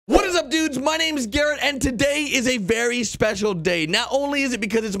dudes? My name is Garrett, and today is a very special day. Not only is it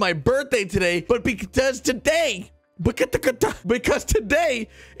because it's my birthday today, but because today is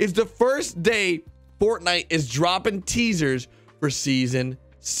the first day Fortnite is dropping teasers for Season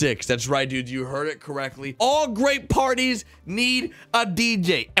 6. That's right, dude. You heard it correctly. All great parties need a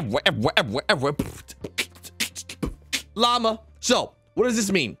DJ. Llama. So, what does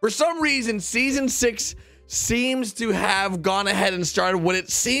this mean? For some reason, Season 6 seems to have gone ahead and started what it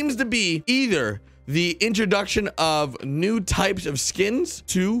seems to be either the introduction of new types of skins,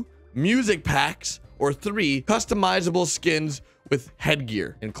 2, music packs, or 3, customizable skins with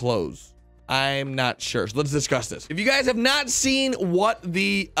headgear and clothes. I'm not sure. So let's discuss this. If you guys have not seen what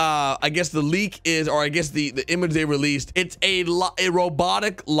the, I guess the leak is, or I guess the image they released, it's a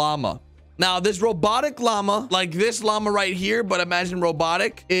robotic llama. Now, this robotic llama, like this llama right here, but imagine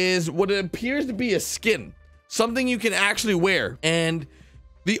robotic, is what it appears to be a skin. Something you can actually wear. And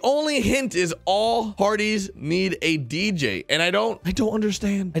the only hint is all parties need a DJ. And I don't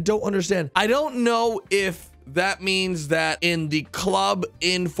understand. I don't know if that means that in the club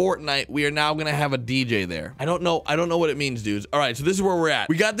in Fortnite, we are now gonna have a DJ there. I don't know what it means, dudes. All right, so this is where we're at.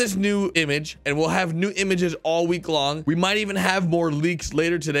 We got this new image, and we'll have new images all week long. We might even have more leaks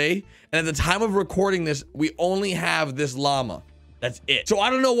later today. And at the time of recording this, we only have this llama. That's it. So I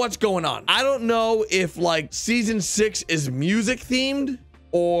don't know what's going on. I don't know if like Season 6 is music themed,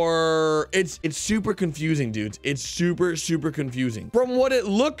 or it's super confusing, dudes. It's super confusing. From what it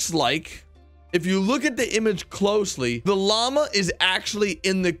looks like, if you look at the image closely, the llama is actually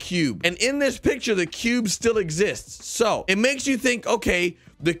in the cube. And in this picture, the cube still exists. So it makes you think, okay,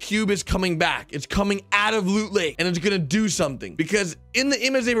 the cube is coming back. It's coming out of Loot Lake, and it's gonna do something. Because in the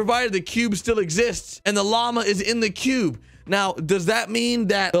image they provided, the cube still exists, and the llama is in the cube. Now, does that mean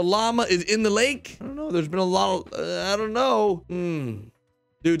that the llama is in the lake? I don't know. There's been a lot of, I don't know.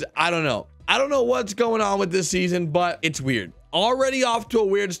 Dudes, I don't know. I don't know what's going on with this season, but it's weird. Already off to a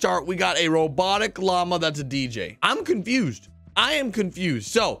weird start. We got a robotic llama that's a DJ. I'm confused. I am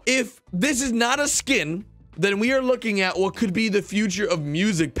confused. So if this is not a skin, then we are looking at what could be the future of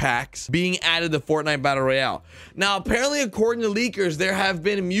music packs being added to Fortnite Battle Royale. Now, apparently, according to leakers, there have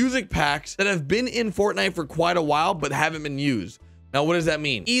been music packs that have been in Fortnite for quite a while, but haven't been used. Now, what does that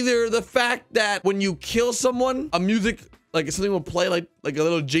mean? Either the fact that when you kill someone, a music, like something will play like a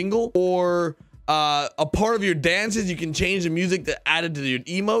little jingle, or a part of your dances, you can change the music that added to your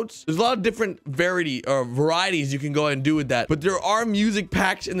emotes. There's a lot of different varieties you can go ahead and do with that. But there are music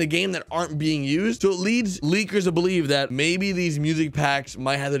packs in the game that aren't being used. So it leads leakers to believe that maybe these music packs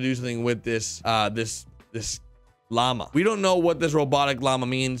might have to do something with this this llama. We don't know what this robotic llama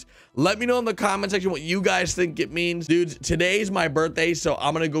means. Let me know in the comment section what you guys think it means. Dudes, today's my birthday, so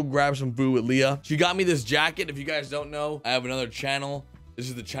I'm gonna go grab some food with Leah. She got me this jacket. If you guys don't know, I have another channel. This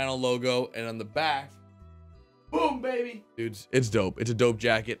is the channel logo, and on the back, boom, baby. Dudes, it's dope. It's a dope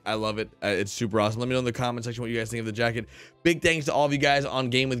jacket. I love it. It's super awesome. Let me know in the comment section what you guys think of the jacket. Big thanks to all of you guys on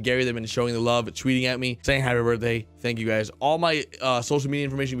Game with Gary. They've been showing the love, tweeting at me, saying happy birthday. Thank you guys. All my social media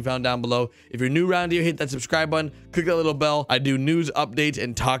information can be found down below. If you're new around here, hit that subscribe button, click that little bell. I do news updates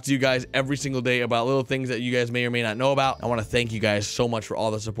and talk to you guys every single day about little things that you guys may or may not know about. I want to thank you guys so much for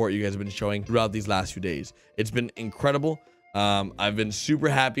all the support you guys have been showing throughout these last few days. It's been incredible. I've been super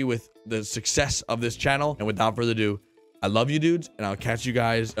happy with the success of this channel, and without further ado, I love you dudes, and I'll catch you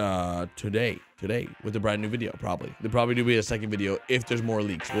guys today with a brand new video. Probably there'll probably be a second video if there's more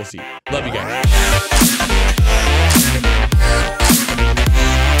leaks. We'll see. Love you guys.